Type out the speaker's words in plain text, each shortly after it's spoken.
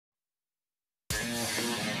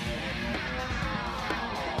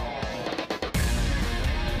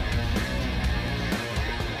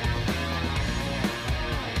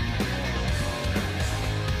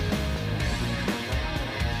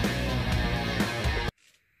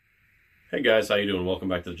Hey guys, how you doing? Welcome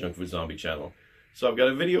back to the Junk Food Zombie channel. So I've got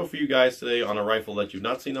a video for you guys today on a rifle that you've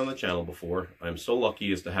not seen on the channel before. I'm so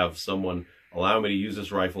lucky as to have someone allow me to use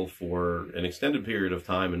this rifle for an extended period of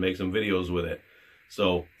time and make some videos with it.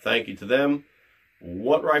 So thank you to them.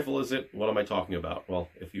 What rifle is it? What am I talking about? Well,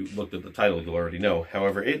 if you looked at the title, you'll already know.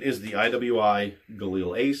 However, it is the IWI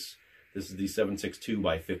Galil Ace. This is the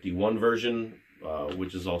 7.62x51 version,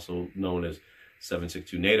 which is also known as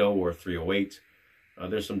 7.62 NATO or 308.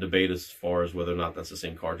 There's some debate as far as whether or not that's the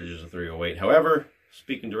same cartridge as a 308. However,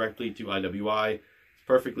 speaking directly to IWI, it's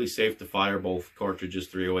perfectly safe to fire both cartridges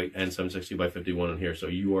 308 and 7.62x51 in here, so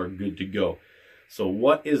you are good to go. So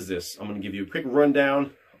what is this? I'm going to give you a quick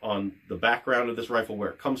rundown on the background of this rifle, where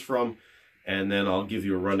it comes from, and then I'll give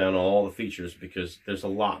you a rundown on all the features because there's a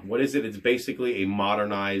lot. What is it? It's basically a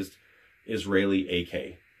modernized Israeli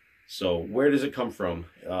AK. So where does it come from?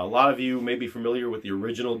 A lot of you may be familiar with the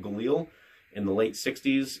original Galil. In the late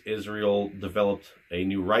 60s, Israel developed a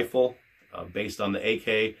new rifle based on the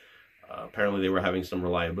AK. Apparently, they were having some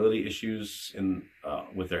reliability issues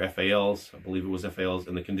with their FALs. I believe it was FALs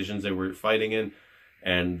in the conditions they were fighting in.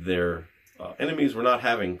 And their enemies were not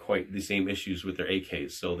having quite the same issues with their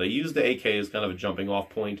AKs. So they used the AK as kind of a jumping off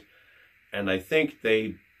point. And I think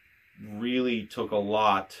they really took a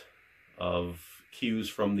lot of cues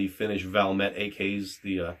from the Finnish Valmet AKs,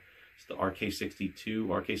 the RK62,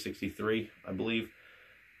 RK63, I believe.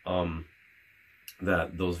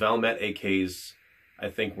 That those Valmet AKs, I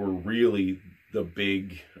think, were really the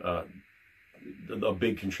big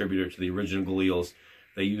contributor to the original Galils.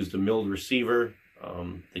 They used a milled receiver.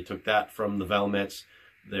 They took that from the Valmets.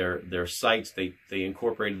 Their sights, they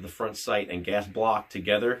incorporated the front sight and gas block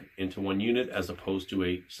together into one unit as opposed to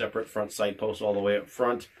a separate front sight post all the way up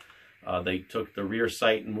front. They took the rear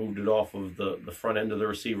sight and moved it off of the front end of the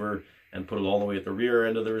receiver and put it all the way at the rear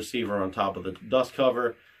end of the receiver on top of the dust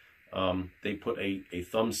cover. They put a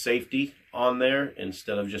thumb safety on there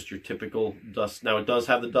instead of just your typical dust. Now, it does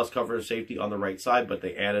have the dust cover safety on the right side, but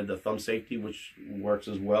they added the thumb safety, which works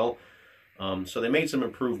as well. So they made some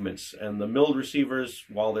improvements. And the milled receivers,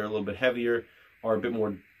 while they're a little bit heavier, are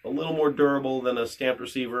a little more durable than a stamped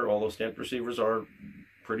receiver, although stamped receivers are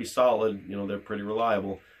pretty solid. You know, they're pretty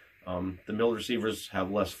reliable. The milled receivers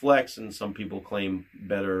have less flex, and some people claim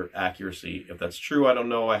better accuracy. If that's true, I don't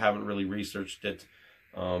know. I haven't really researched it.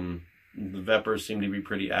 The Vepers seem to be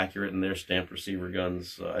pretty accurate in their stamped receiver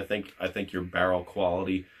guns. I think your barrel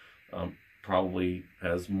quality probably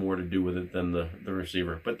has more to do with it than the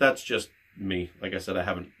receiver. But that's just me. Like I said, I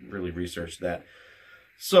haven't really researched that.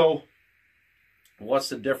 So, what's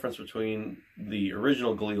the difference between the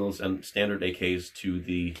original Galils and standard AKs to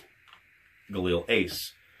the Galil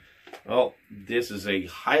Ace? Well, this is a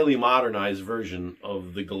highly modernized version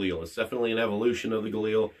of the Galil. It's definitely an evolution of the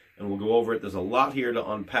Galil, and we'll go over it. There's a lot here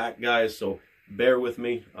to unpack, guys, so bear with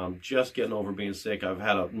me. I'm just getting over being sick. I've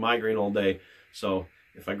had a migraine all day, so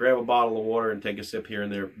if I grab a bottle of water and take a sip here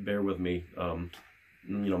and there, bear with me. You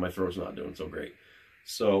know, my throat's not doing so great.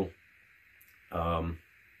 So,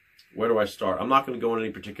 where do I start? I'm not going to go in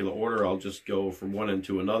any particular order. I'll just go from one end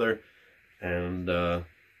to another, and,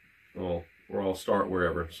 well, or I'll start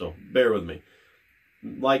wherever, so bear with me.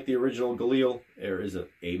 Like the original Galil, there is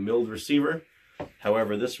a milled receiver.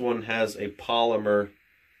 However, this one has a polymer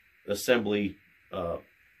assembly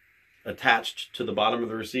attached to the bottom of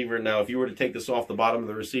the receiver. Now, if you were to take this off, the bottom of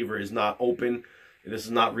the receiver is not open. This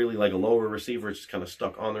is not really like a lower receiver. It's just kind of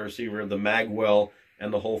stuck on the receiver. The mag well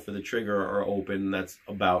and the hole for the trigger are open. That's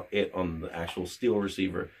about it on the actual steel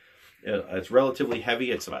receiver. It's relatively heavy.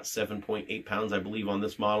 It's about 7.8 pounds, I believe, on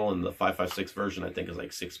this model, and the 5.56 version, I think, is like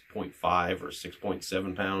 6.5 or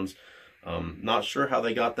 6.7 pounds. Not sure how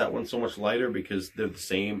they got that one so much lighter because they're the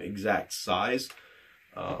same exact size.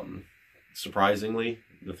 Surprisingly,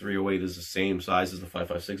 the 308 is the same size as the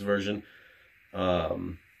 5.56 version.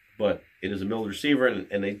 But it is a milled receiver,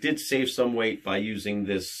 and they did save some weight by using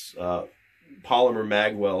this polymer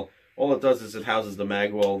mag well. All it does is it houses the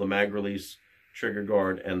mag well, the mag release, trigger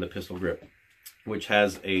guard, and the pistol grip, which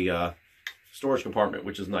has a storage compartment,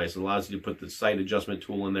 which is nice. It allows you to put the sight adjustment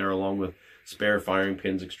tool in there along with spare firing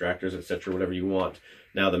pins, extractors, etc., whatever you want.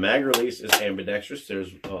 Now, the mag release is ambidextrous.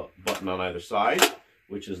 There's a button on either side,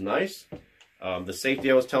 which is nice. The safety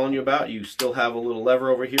I was telling you about, you still have a little lever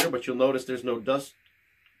over here, but you'll notice there's no dust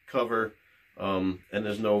cover and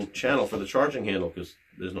there's no channel for the charging handle because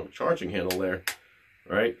there's no charging handle there.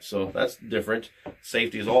 Right, so that's different.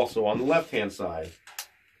 Safety is also on the left-hand side.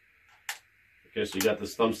 Okay, so you got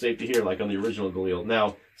this thumb safety here, like on the original Galil.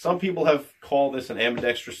 Now, some people have called this an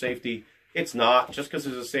ambidextrous safety. It's not. Just because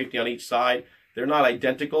there's a safety on each side, they're not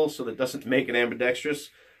identical, so that doesn't make it ambidextrous.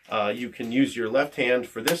 You can use your left hand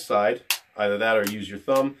for this side, Either that or use your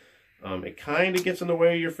thumb. It kind of gets in the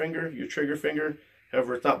way of your finger, your trigger finger.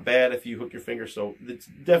 However, it's not bad if you hook your finger, so it's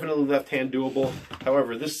definitely left-hand doable.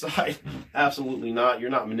 However, this side, absolutely not. You're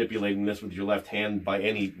not manipulating this with your left hand by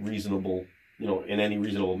any reasonable, in any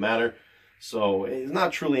reasonable manner. So it's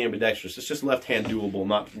not truly ambidextrous. It's just left-hand doable,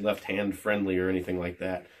 not left-hand friendly or anything like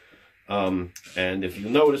that. And if you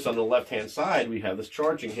notice on the left-hand side, we have this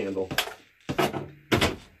charging handle,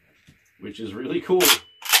 which is really cool.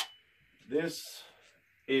 This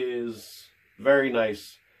is very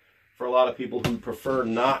nice for a lot of people who prefer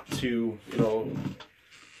not to,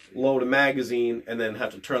 load a magazine and then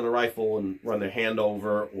have to turn the rifle and run their hand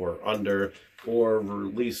over or under, or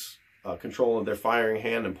release control of their firing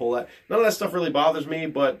hand and pull that. None of that stuff really bothers me,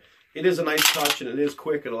 but it is a nice touch and it is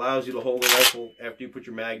quick. It allows you to hold the rifle after you put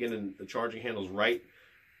your mag in, and the charging handle's right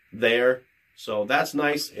there. So that's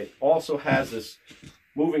nice. It also has this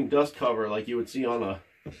moving dust cover like you would see on a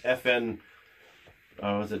FN,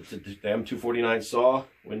 the M249 saw.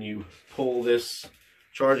 When you pull this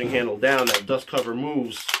charging handle down, that dust cover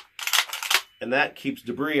moves, and that keeps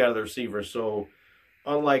debris out of the receiver. So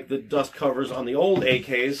unlike the dust covers on the old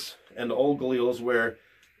AKs and the old Galils, where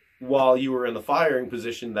while you were in the firing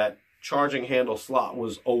position, that charging handle slot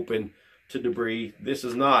was open to debris, this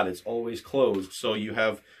is not. It's always closed. So you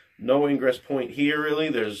have no ingress point here, really.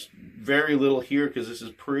 There's very little here because this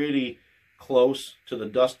is pretty close to the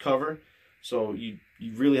dust cover. So you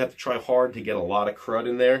really have to try hard to get a lot of crud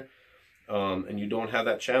in there. And you don't have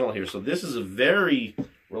that channel here. So this is a very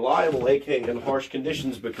reliable AK in harsh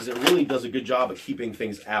conditions because it really does a good job of keeping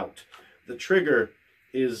things out. The trigger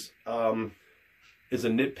is a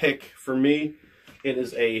nitpick for me. It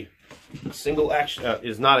is a single action,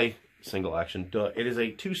 is not a single action, duh. It is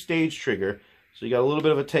a two-stage trigger. So you got a little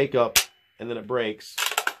bit of a take up and then it breaks.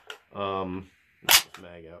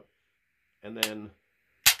 Mag out. And then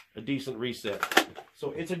a decent reset.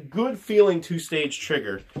 So it's a good feeling two-stage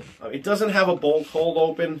trigger. It doesn't have a bolt hold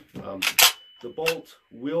open. The bolt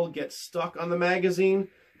will get stuck on the magazine.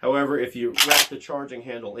 However, if you wrap the charging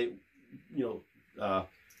handle, it,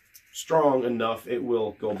 strong enough, it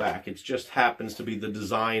will go back. It just happens to be the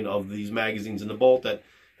design of these magazines in the bolt that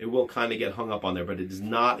it will kind of get hung up on there, but it is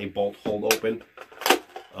not a bolt hold open,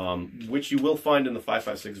 which you will find in the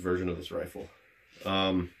 5.56 version of this rifle.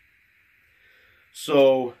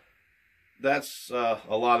 So that's a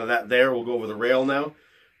lot of that there. We'll go over the rail now.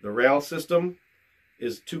 The rail system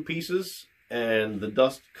is two pieces, and the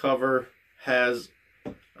dust cover has,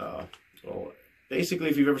 basically,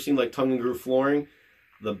 if you've ever seen like tongue and groove flooring,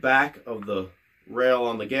 the back of the rail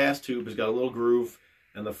on the gas tube has got a little groove,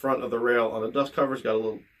 and the front of the rail on the dust cover's got a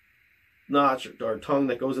little notch or tongue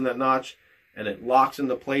that goes in that notch, and it locks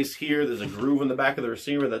into place here. There's a groove in the back of the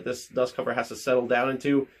receiver that this dust cover has to settle down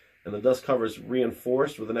into, and the dust cover is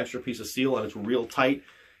reinforced with an extra piece of seal, and it's real tight.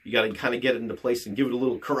 You got to kind of get it into place and give it a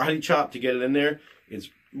little karate chop to get it in there. It's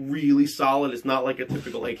really solid. It's not like a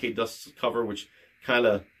typical AK dust cover, which kind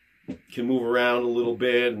of can move around a little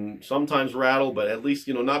bit and sometimes rattle, but at least,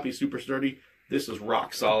 not be super sturdy. This is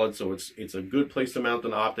rock solid, so it's a good place to mount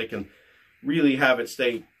an optic and really have it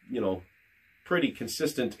stay, pretty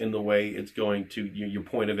consistent in the way it's going to your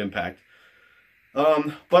point of impact.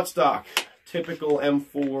 Buttstock, typical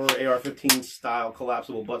M4 AR-15 style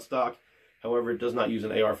collapsible buttstock. However, it does not use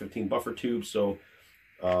an AR-15 buffer tube, so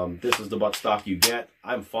this is the buttstock you get.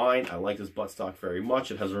 I'm fine. I like this buttstock very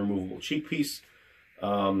much. It has a removable cheek piece.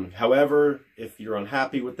 However, if you're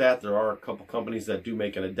unhappy with that, there are a couple companies that do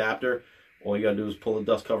make an adapter. All you gotta do is pull the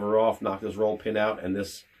dust cover off, knock this roll pin out, and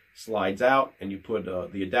this slides out, and you put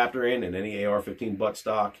the adapter in, and any AR-15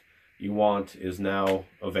 buttstock you want is now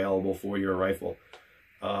available for your rifle.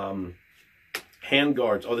 Hand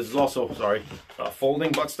guards. Oh, this is also,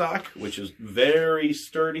 folding buttstock, which is very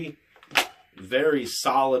sturdy, very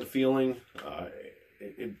solid feeling.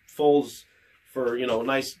 It folds for,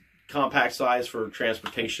 nice compact size for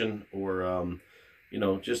transportation or,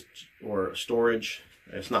 or storage.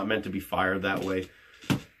 It's not meant to be fired that way.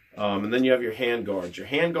 And then you have your hand guards. Your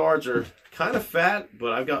hand guards are kind of fat,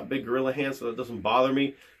 but I've got big gorilla hands, so that doesn't bother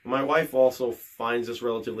me. My wife also finds this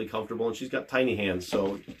relatively comfortable, and she's got tiny hands,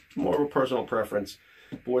 so more of a personal preference.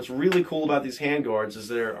 But what's really cool about these hand guards is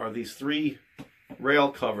there are these three rail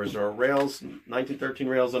covers. There are rails, 1913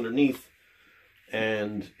 rails underneath.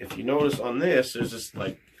 And if you notice on this, there's this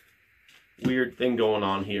like weird thing going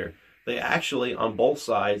on here. They actually, on both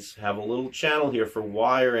sides, have a little channel here for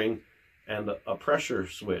wiring and a pressure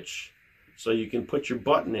switch. So you can put your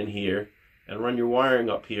button in here and run your wiring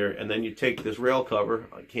up here, and then you take this rail cover.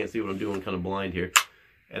 I can't see what I'm doing, I'm kind of blind here.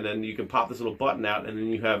 And then you can pop this little button out, and then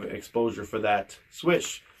you have exposure for that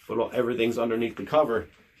switch. But everything's underneath the cover.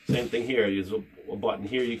 Same thing here. There's a button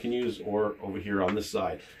here you can use, or over here on this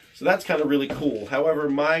side. So that's kind of really cool. However,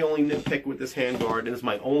 my only nitpick with this handguard, and it's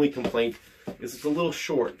my only complaint, is it's a little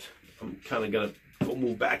short. I'm kind of going to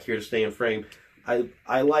move back here to stay in frame.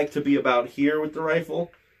 I like to be about here with the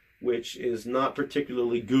rifle, which is not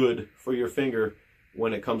particularly good for your finger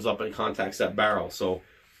when it comes up and contacts that barrel. So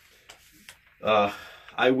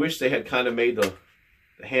I wish they had kind of made the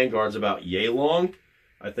handguards about yay long.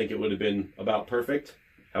 I think it would have been about perfect.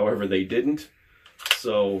 However, they didn't.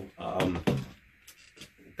 So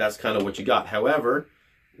that's kind of what you got. However,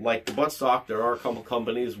 like the buttstock, there are a couple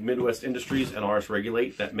companies, Midwest Industries and RS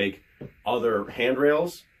Regulate, that make other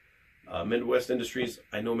handrails. Midwest Industries,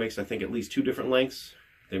 I know, makes, I think, at least 2 different lengths.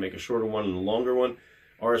 They make a shorter one and a longer one.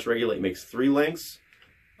 RS Regulate makes 3 lengths.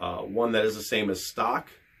 One that is the same as stock,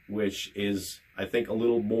 which is, I think, a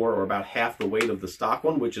little more or about half the weight of the stock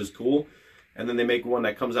one, which is cool. And then they make one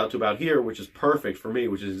that comes out to about here, which is perfect for me,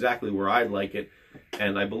 which is exactly where I'd like it.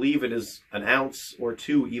 And I believe it is an ounce or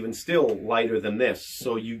 2 even still lighter than this.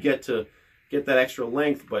 So you get to get that extra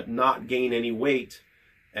length but not gain any weight.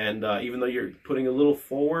 And even though you're putting a little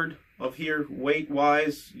forward of here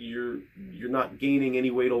weight-wise, you're not gaining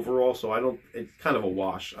any weight overall. So it's kind of a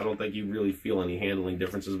wash. I don't think you really feel any handling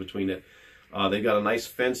differences between it. They've got a nice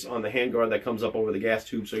fence on the handguard that comes up over the gas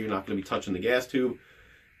tube, so you're not going to be touching the gas tube.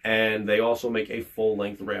 And they also make a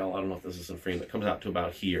full-length rail. I don't know if this is in frame. That comes out to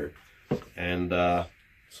about here. And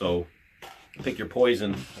so pick your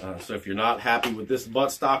poison. So if you're not happy with this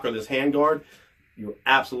buttstock or this handguard, you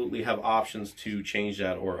absolutely have options to change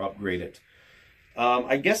that or upgrade it.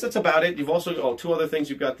 I guess that's about it. You've also, 2 other things.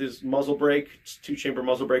 You've got this muzzle brake, 2-chamber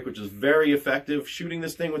muzzle brake, which is very effective. Shooting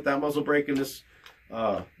this thing with that muzzle brake and this,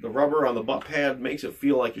 the rubber on the butt pad makes it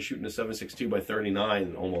feel like you're shooting a 7.62 by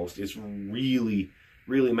 39 almost. It's really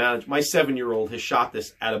managed. My 7-year-old has shot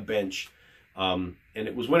this at a bench. And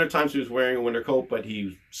it was wintertime, so he was wearing a winter coat, but he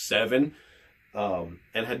was 7 and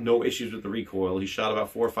had no issues with the recoil. He shot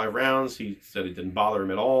about 4 or 5 rounds. He said it didn't bother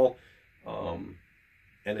him at all. And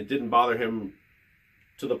it didn't bother him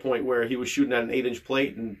to the point where he was shooting at an 8-inch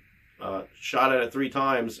plate and shot at it 3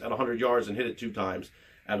 times at 100 yards and hit it 2 times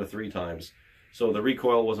out of 3 times. So the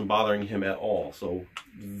recoil wasn't bothering him at all. So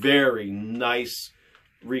very nice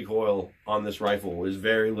recoil on this rifle. Is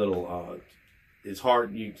very little. It's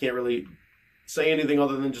hard. You can't really say anything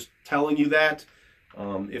other than just telling you that.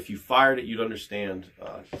 If you fired it, you'd understand.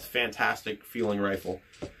 It's a fantastic feeling rifle.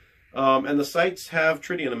 And the sights have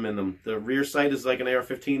tritium in them. The rear sight is like an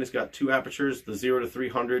AR-15. It's got 2 apertures. The 0 to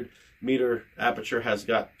 300 meter aperture has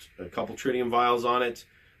got a couple tritium vials on it,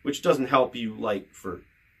 which doesn't help you like for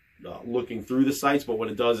looking through the sights, but what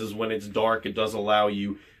it does is when it's dark, it does allow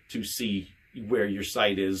you to see where your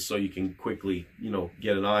sight is, so you can quickly,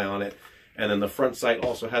 get an eye on it. And then the front sight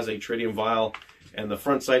also has a tritium vial, and the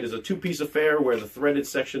front sight is a 2-piece affair where the threaded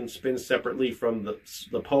section spins separately from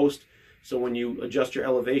the post. So when you adjust your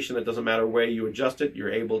elevation, it doesn't matter where you adjust it,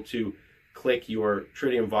 you're able to click your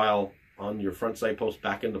tritium vial on your front sight post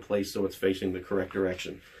back into place so it's facing the correct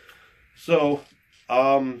direction. So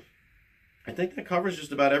I think that covers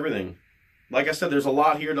just about everything. Like I said, there's a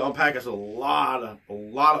lot here to unpack. It's a lot of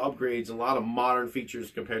upgrades, a lot of modern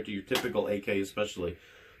features compared to your typical AK especially.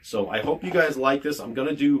 So I hope you guys like this. I'm going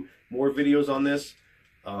to do more videos on this.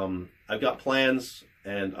 I've got plans,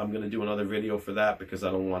 and I'm going to do another video for that because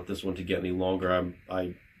I don't want this one to get any longer.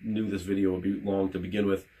 I knew this video would be long to begin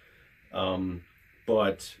with.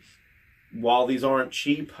 But while these aren't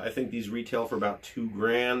cheap, I think these retail for about $2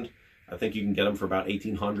 grand. I think you can get them for about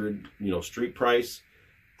 $1,800, street price.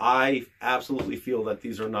 I absolutely feel that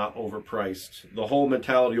these are not overpriced. The whole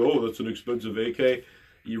mentality, oh, that's an expensive AK.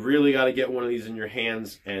 You really got to get one of these in your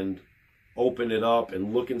hands and open it up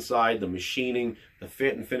and look inside. The machining, the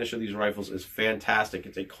fit and finish of these rifles is fantastic.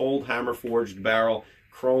 It's a cold hammer forged barrel,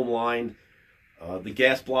 chrome lined. The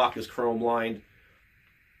gas block is chrome lined.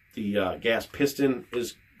 The gas piston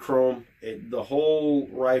is chrome. The whole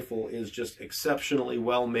rifle is just exceptionally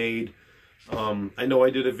well made. I know I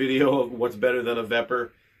did a video of what's better than a Vepr,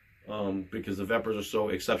 because the Veprs are so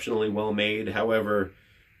exceptionally well made. However,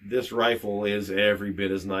 this rifle is every bit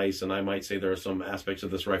as nice, and I might say there are some aspects of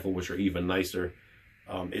this rifle which are even nicer.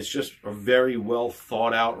 It's just a very well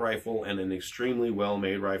thought out rifle and an extremely well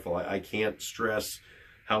made rifle. I can't stress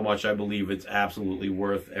how much I believe it's absolutely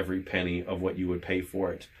worth every penny of what you would pay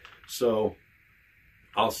for it. So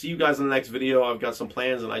I'll see you guys in the next video. I've got some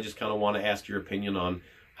plans, and I just kind of want to ask your opinion on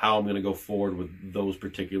how I'm going to go forward with those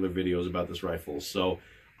particular videos about this rifle. So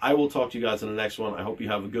I will talk to you guys in the next one. I hope you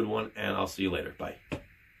have a good one, and I'll see you later. Bye.